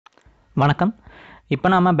வணக்கம். இப்போ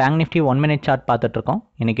நாம பேங்க் நிஃப்டி 1 மினிட் சார்ட் பார்த்துட்டு இருக்கோம்.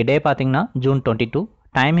 இன்னைக்கு டே பார்த்தீங்கன்னா ஜூன் 22.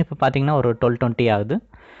 டைம் இப்போ பார்த்தீங்கன்னா ஒரு 12:20 ஆகுது.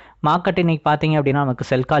 மார்க்கெட் இன்னைக்கு பார்த்தீங்க அப்படின்னா நமக்கு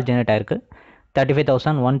செல் கால் ஜெனரேட் ஆயிருக்கு.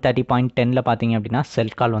 35,130.10ல பார்த்தீங்க அப்படின்னா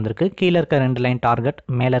செல் கால் வந்திருக்கு. கீழே இருக்க 2 லைன் டார்கெட்,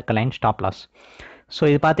 மேலே இருக்க லைன் ஸ்டாப் லாஸ். ஸோ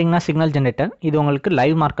இது பார்த்தீங்கன்னா சிக்னல் ஜென்ரேட்டர். இது உங்களுக்கு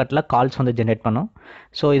லைவ் மார்க்கெட்டில் கால்ஸ் வந்து ஜென்ரேட் பண்ணும்.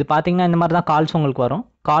 ஸோ இது பார்த்தீங்கன்னா இந்த மாதிரி தான் கால்ஸ் உங்களுக்கு வரும்.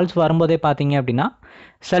 கால்ஸ் வரும்போதே பார்த்தீங்க அப்படின்னா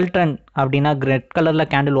செல் ட்ரெண்ட் அப்படின்னா ரெட் கலரில்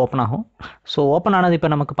கேண்டில் ஓப்பன் ஆகும். ஸோ ஓப்பன் ஆனது இப்போ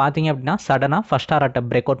நமக்கு பார்த்தீங்க அப்படின்னா சடனாக ஃபர்ஸ்ட் ஆர்ட்டை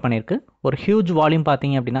பிரேக் அவுட் பண்ணியிருக்கு. ஒரு ஹியூஜ் வால்யூம்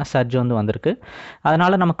பார்த்தீங்க அப்படின்னா சர்ஜ் வந்து வந்திருக்கு.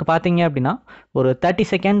 அதனால் நமக்கு பார்த்தீங்க அப்படின்னா ஒரு 30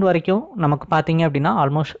 செகண்ட் வரைக்கும் நமக்கு பார்த்தீங்க அப்படின்னா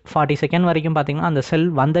ஆல்மோஸ்ட் 40 செகண்ட் வரைக்கும் பார்த்தீங்கன்னா அந்த செல்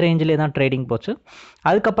வந்த ரேஞ்சிலே தான் ட்ரேடிங் போச்சு.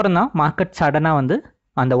 அதுக்கப்புறம் தான் மார்க்கெட் சடனாக வந்து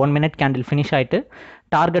அந்த 1 மினிட் கேண்டில் ஃபினிஷ் ஆகிட்டு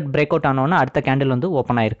டார்கெட் பிரேக் அவுட் ஆனோன்னா அடுத்த கேண்டில் வந்து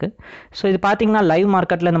ஓப்பன் ஆயிருக்கு. ஸோ இது பார்த்தீங்கன்னா லைவ்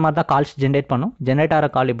மார்க்கெட்டில் இந்த மாதிரி தான் கால்ஸ் ஜென்ரேட் பண்ணும். ஜென்ரேட் ஆகிற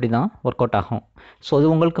கால் இப்படி தான் ஒர்க் அவுட் ஆகும். ஸோ இது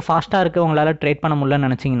உங்களுக்கு ஃபாஸ்ட்டாக இருக்குது, உங்களால் ட்ரேட் பண்ண முடியலன்னு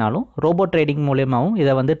நினச்சிங்கனாலும் ரோபோ ட்ரேடிங் மூலியமாகவும்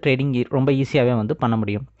இதை வந்து ட்ரேடிங் ரொம்ப ஈஸியாகவே வந்து பண்ண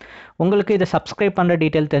முடியும். உங்களுக்கு இதை சப்ஸ்கிரைப் பண்ணுற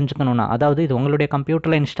டீட்டெயில் தெரிஞ்சுக்கணுன்னா, அதாவது இது உங்களுடைய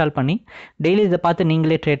கம்ப்யூட்டரில் இன்ஸ்டால் பண்ணி டெய்லி இதை பார்த்து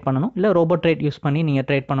நீங்களே ட்ரேட் பண்ணணும், இல்லை ரோபோ ட்ரேட் யூஸ் பண்ணி நீங்கள்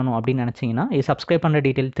ட்ரேட் பண்ணணும் அப்படின்னு நினச்சிங்கன்னா இது சப்ஸ்கிரைப் பண்ணுற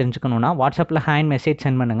டீட்டெயில் தெரிஞ்சுக்கணுன்னா வாட்ஸ்அப்பில் ஹேண்ட் மெசேஜ்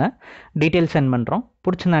சென்ட் பண்ணுங்கள், டீட்டெயில் சென்ட் பண்ணுறோம்.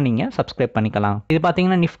 பிடிச்சிருந்தா நீங்கள் சப்ஸ்கிரைப் பண்ணிக்கலாம். இது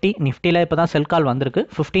பார்த்தீங்கன்னா நிஃப்டியில் இப்போ தான் செல் கால் வந்திருக்கு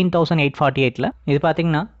 15,848ல். இது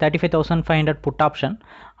பார்த்தீங்கன்னா 35,500 புட் ஆப்ஷன்.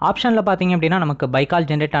 ஆப்ஷனில் பார்த்தீங்க அப்படின்னா நமக்கு பைக்கால்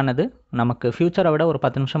ஜென்ரேட் ஆனது நமக்கு ஃபியூச்சரை விட ஒரு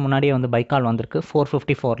 10 நிமிஷம் முன்னாடியே வந்து பைக்கால் வந்திருக்கு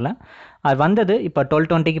 4:54ல். அது வந்தது இப்போ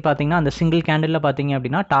 12:20க்கு பார்த்தீங்கன்னா அந்த சிங்கிள் கேண்டிலில் பார்த்தீங்க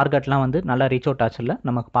அப்படின்னா டார்கெட்லாம் வந்து நல்லா ரீச் அவுட் ஆச்சுல்ல,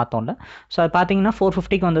 நமக்கு பார்த்தோம்ல. ஸோ அது பார்த்தீங்கன்னா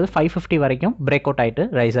 4:50க்கு வந்தது 5:50 வரைக்கும் பிரேக் அவுட் ஆகிட்டு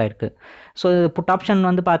ரைஸ் ஆயிருக்கு. ஸோ புட் ஆப்ஷன்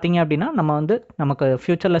வந்து பார்த்தீங்க அப்படின்னா நம்ம வந்து நமக்கு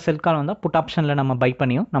ஃபியூச்சரில் செல் கால் வந்தால் புட் ஆப்ஷனில் நம்ம பை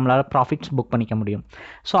பண்ணியும் நம்மளால் ப்ராஃபிட்ஸ் புக் பண்ணிக்க முடியும்.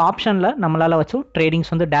 ஸோ ஆப்ஷனில் நம்மளால் வச்சு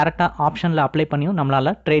ட்ரேடிங்ஸ் வந்து டேரெக்டாக ஆப்ஷனில் அப்ளை பண்ணியும்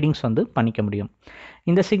நம்மளால் ட்ரேடிங்ஸ் வந்து பண்ணிக்க முடியும்.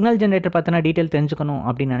 இந்த சிக்னல் ஜென்ரேட்டர் பற்றின டீட்டெயில் தெரிஞ்சுக்கணும்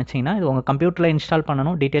அப்படின்னு நினச்சிங்கன்னா இது உங்கள் கம்ப்யூட்டரில் இன்ஸ்டால்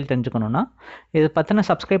பண்ணணும். டீட்டெயில் தெரிஞ்சுக்கணுன்னா இது பற்றின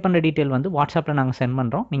சப்ஸ்கிரைப் பண்ணுற டீட்டெயில் வந்து வாட்ஸ்அப்பில் நாங்கள் சென்ட்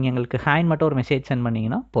பண்ணுறோம். நீங்கள் எங்களுக்கு ஹேண்ட் மட்டும் ஒரு மெசேஜ் சென்ட்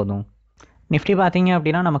பண்ணிங்கன்னா போதும். நிஃப்டி பார்த்தீங்க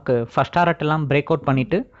அப்படின்னா நமக்கு ஃபஸ்ட் டாரட்டெல்லாம் பிரேக் அவுட்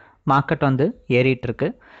பண்ணிவிட்டு மார்க்கெட் வந்து ஏறிட்டு இருக்கு.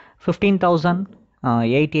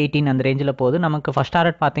 15,818 அந்த ரேஞ்சில் போகுது. நமக்கு ஃபஸ்ட்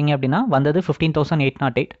டாரட் பார்த்தீங்க அப்படின்னா வந்தது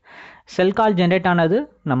 15,808. செல் கால் ஜென்ரேட் ஆனது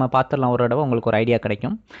நம்ம பார்த்துடலாம், ஒரு தடவை உங்களுக்கு ஒரு ஐடியா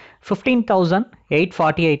கிடைக்கும்.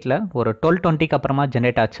 15,848ல் ஒரு 12:20க்கு அப்புறமா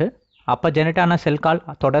ஜென்ரேட் ஆச்சு. அப்போ ஜென்ரேட் ஆன செல் கால்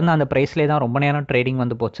தொடர்ந்து அந்த ப்ரைஸ்லேயே தான் ரொம்ப நேரம் ட்ரேடிங்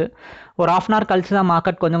வந்து போச்சு. ஒரு ½ hour கழிச்சு தான்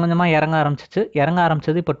மார்க்கெட் கொஞ்சம் கொஞ்சமாக இறங்க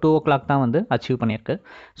ஆரம்பிச்சது. இப்போ 2 o'clock தான் வந்து அச்சீவ் பண்ணியிருக்கு.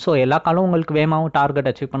 ஸோ எல்லா காலும் உங்களுக்கு வேகமாகவும் டார்கெட்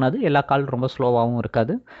அச்சீவ் பண்ணாது, எல்லா கால் ரொம்ப ஸ்லோவாகவும்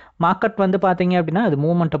இருக்காது. மார்க்கெட் வந்து பார்த்தீங்க அப்படின்னா அது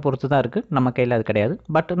மூவ்மெண்ட்டை பொறுத்து தான் இருக்குது, நம்ம கையில் அது கிடையாது.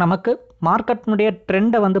 பட் நமக்கு மார்க்கெட்னுடைய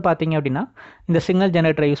ட்ரெண்டை வந்து பார்த்தீங்க அப்படின்னா இந்த சிக்னல்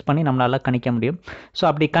ஜென்ரேட்டரை யூஸ் பண்ணி நம்மளால் கணிக்க முடியும். ஸோ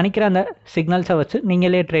அப்படி கணிக்கிற அந்த சிக்னல்ஸை வச்சு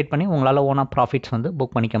நீங்களே ட்ரேட் பண்ணி உங்களால் ஓனாக ப்ராஃபிட்ஸ் வந்து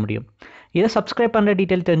புக் பண்ணிக்க முடியும். இதை சப்ஸ்கிரைப் பண்ணுற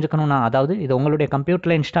டீட்டெயில் தெரிஞ்சுக்கணும்னா, அதாவது இது உங்களுடைய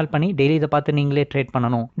கம்ப்யூட்டரில் இன்ஸ்டால் பண்ணி டெய்லி இதை பார்த்து நீங்களே ட்ரேட்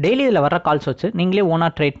பண்ணணும், டெய்லி இதில் வர கால்ஸ் வச்சு நீங்களே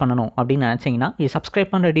ஓனாக ட்ரேட் பண்ணணும் அப்படின்னு நினச்சிங்கன்னா இது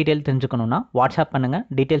சப்ஸ்கிரைப் பண்ணுற டீட்டெயில் தெரிஞ்சுக்கணுன்னா வாட்ஸ்அப் பண்ணுங்கள்,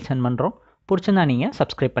 டீட்டெயில் சென்ட் பண்ணுறோம். பிடிச்சிருந்தா நீங்கள்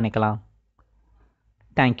சப்ஸ்கிரைப் பண்ணிக்கலாம்.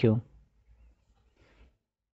 தேங்க்யூ.